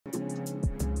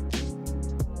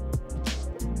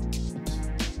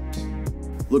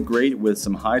Look great with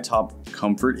some high top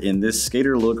comfort in this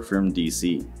skater look from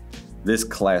DC. This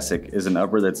classic is an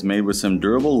upper that's made with some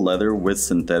durable leather with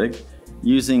synthetic,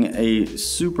 using a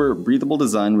super breathable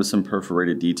design with some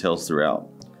perforated details throughout.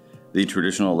 The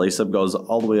traditional lace-up goes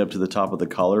all the way up to the top of the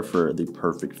collar for the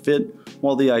perfect fit,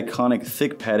 while the iconic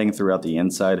thick padding throughout the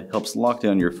inside helps lock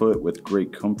down your foot with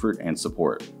great comfort and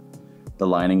support. The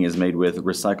lining is made with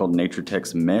recycled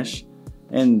NatureTex mesh,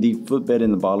 and the footbed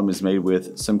in the bottom is made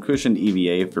with some cushioned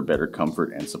EVA for better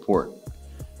comfort and support.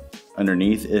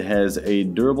 Underneath, it has a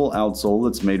durable outsole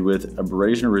that's made with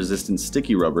abrasion-resistant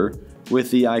sticky rubber with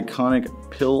the iconic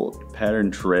pill pattern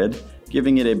tread,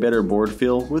 giving it a better board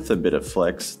feel with a bit of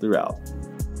flex throughout.